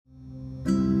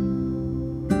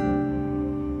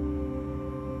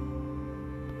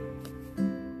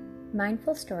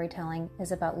Mindful storytelling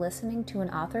is about listening to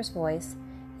an author's voice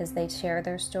as they share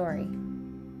their story.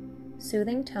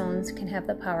 Soothing tones can have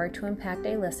the power to impact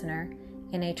a listener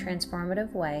in a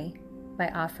transformative way by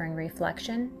offering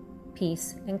reflection,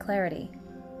 peace, and clarity.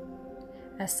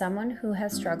 As someone who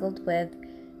has struggled with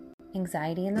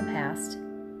anxiety in the past,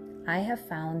 I have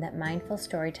found that mindful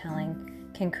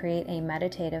storytelling can create a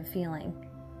meditative feeling.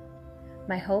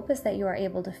 My hope is that you are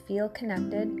able to feel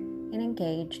connected and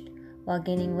engaged while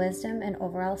gaining wisdom and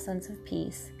overall sense of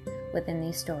peace within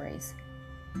these stories.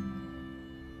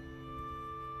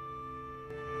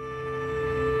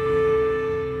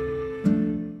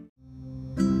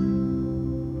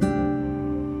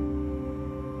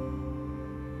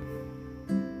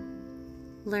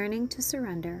 Learning to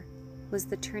surrender was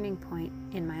the turning point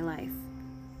in my life.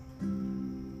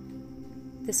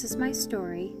 This is my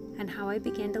story and how I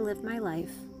began to live my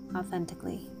life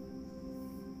authentically.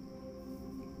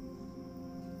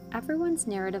 Everyone's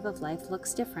narrative of life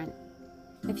looks different.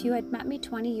 If you had met me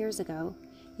 20 years ago,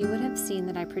 you would have seen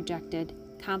that I projected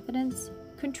confidence,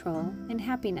 control, and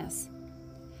happiness.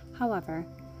 However,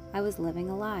 I was living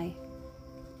a lie.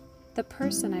 The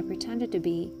person I pretended to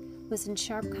be was in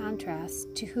sharp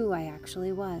contrast to who I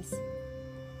actually was.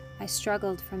 I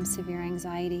struggled from severe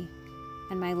anxiety,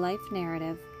 and my life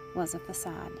narrative was a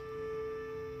facade.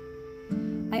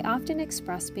 I often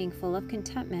expressed being full of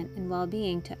contentment and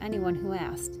well-being to anyone who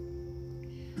asked.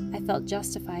 I felt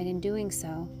justified in doing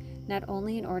so, not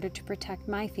only in order to protect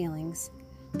my feelings,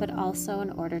 but also in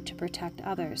order to protect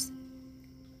others.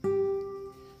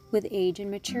 With age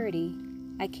and maturity,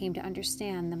 I came to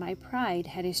understand that my pride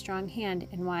had a strong hand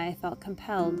in why I felt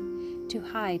compelled to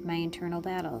hide my internal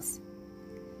battles.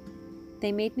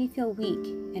 They made me feel weak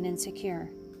and insecure,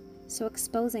 so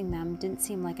exposing them didn't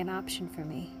seem like an option for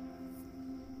me.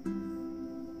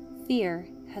 Fear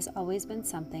has always been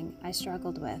something I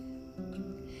struggled with.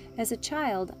 As a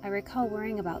child, I recall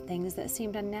worrying about things that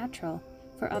seemed unnatural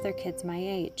for other kids my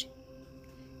age.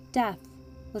 Death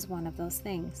was one of those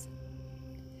things.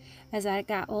 As I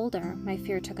got older, my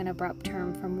fear took an abrupt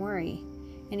turn from worry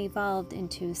and evolved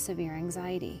into severe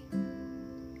anxiety.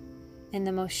 In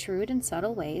the most shrewd and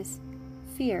subtle ways,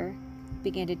 fear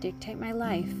began to dictate my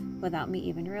life without me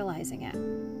even realizing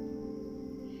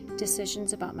it.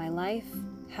 Decisions about my life,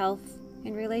 health,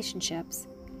 and relationships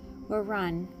were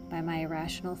run by my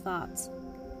irrational thoughts.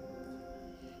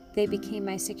 They became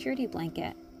my security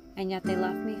blanket, and yet they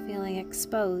left me feeling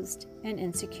exposed and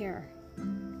insecure.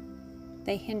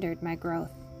 They hindered my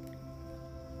growth.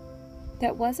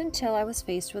 That was until I was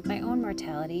faced with my own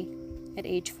mortality at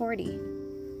age 40.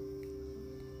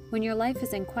 When your life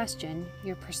is in question,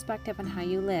 your perspective on how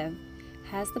you live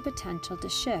has the potential to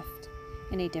shift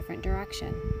in a different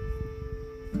direction.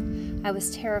 I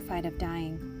was terrified of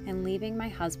dying and leaving my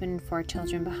husband and 4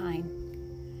 children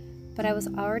behind, but I was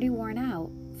already worn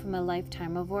out from a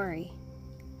lifetime of worry.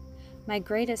 My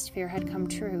greatest fear had come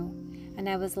true, and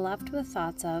I was left with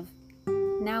thoughts of,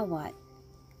 now what?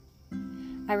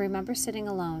 I remember sitting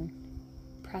alone,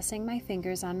 pressing my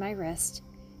fingers on my wrist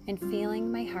and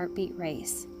feeling my heartbeat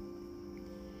race.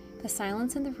 The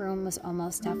silence in the room was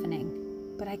almost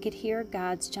deafening, but I could hear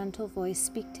God's gentle voice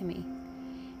speak to me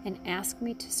and ask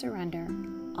me to surrender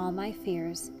all my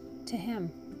fears to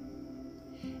Him.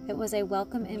 It was a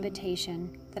welcome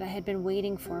invitation that I had been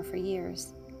waiting for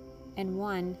years, and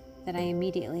one that I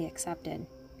immediately accepted.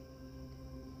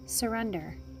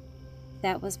 Surrender.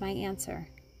 That was my answer,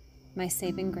 my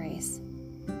saving grace.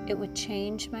 It would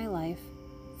change my life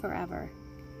forever.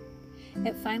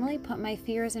 It finally put my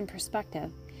fears in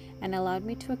perspective and allowed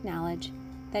me to acknowledge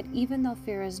that even though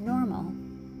fear is normal,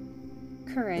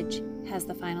 courage has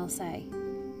the final say.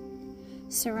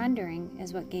 Surrendering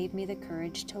is what gave me the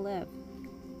courage to live.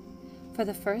 For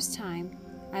the first time,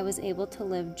 I was able to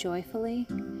live joyfully,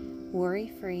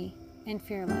 worry-free, and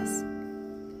fearless.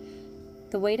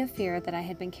 The weight of fear that I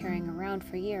had been carrying around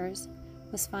for years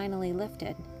was finally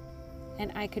lifted,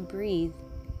 and I could breathe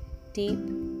deep,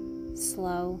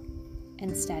 slow,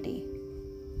 and steady.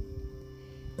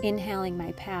 Inhaling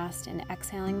my past and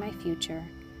exhaling my future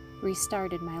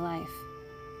restarted my life.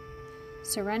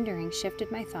 Surrendering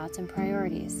shifted my thoughts and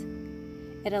priorities.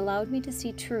 It allowed me to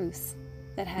see truths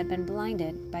that had been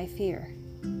blinded by fear.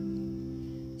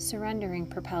 Surrendering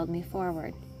propelled me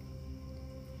forward.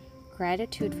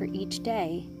 Gratitude for each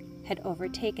day had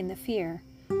overtaken the fear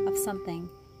of something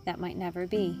that might never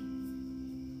be.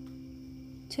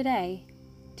 Today,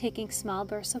 taking small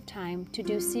bursts of time to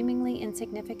do seemingly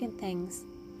insignificant things,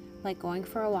 like going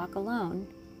for a walk alone,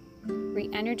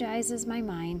 re-energizes my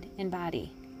mind and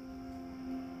body.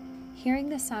 Hearing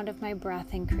the sound of my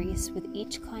breath increase with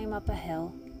each climb up a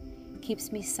hill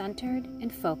keeps me centered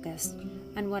and focused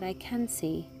on what I can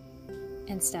see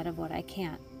instead of what I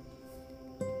can't.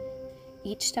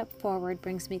 Each step forward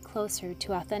brings me closer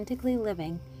to authentically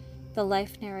living the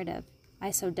life narrative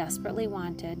I so desperately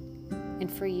wanted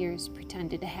and for years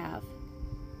pretended to have.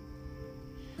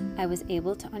 I was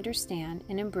able to understand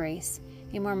and embrace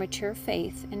a more mature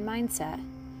faith and mindset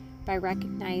by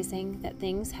recognizing that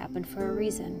things happen for a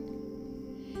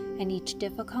reason, and each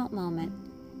difficult moment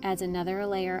adds another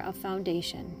layer of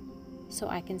foundation so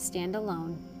I can stand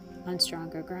alone on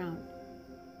stronger ground.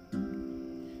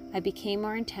 I became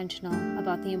more intentional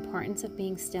about the importance of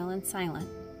being still and silent,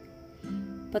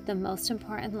 but the most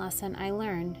important lesson I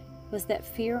learned was that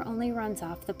fear only runs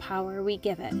off the power we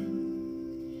give it.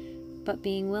 But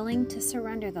being willing to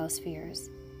surrender those fears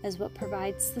is what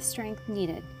provides the strength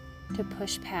needed to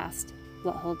push past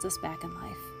what holds us back in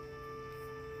life.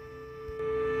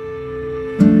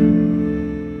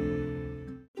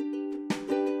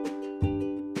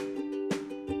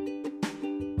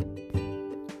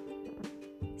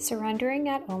 Surrendering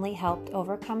not only helped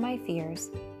overcome my fears,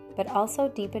 but also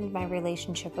deepened my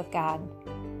relationship with God.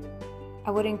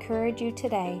 I would encourage you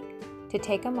today to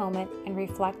take a moment and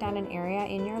reflect on an area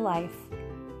in your life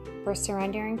where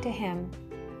surrendering to Him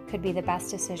could be the best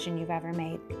decision you've ever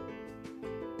made.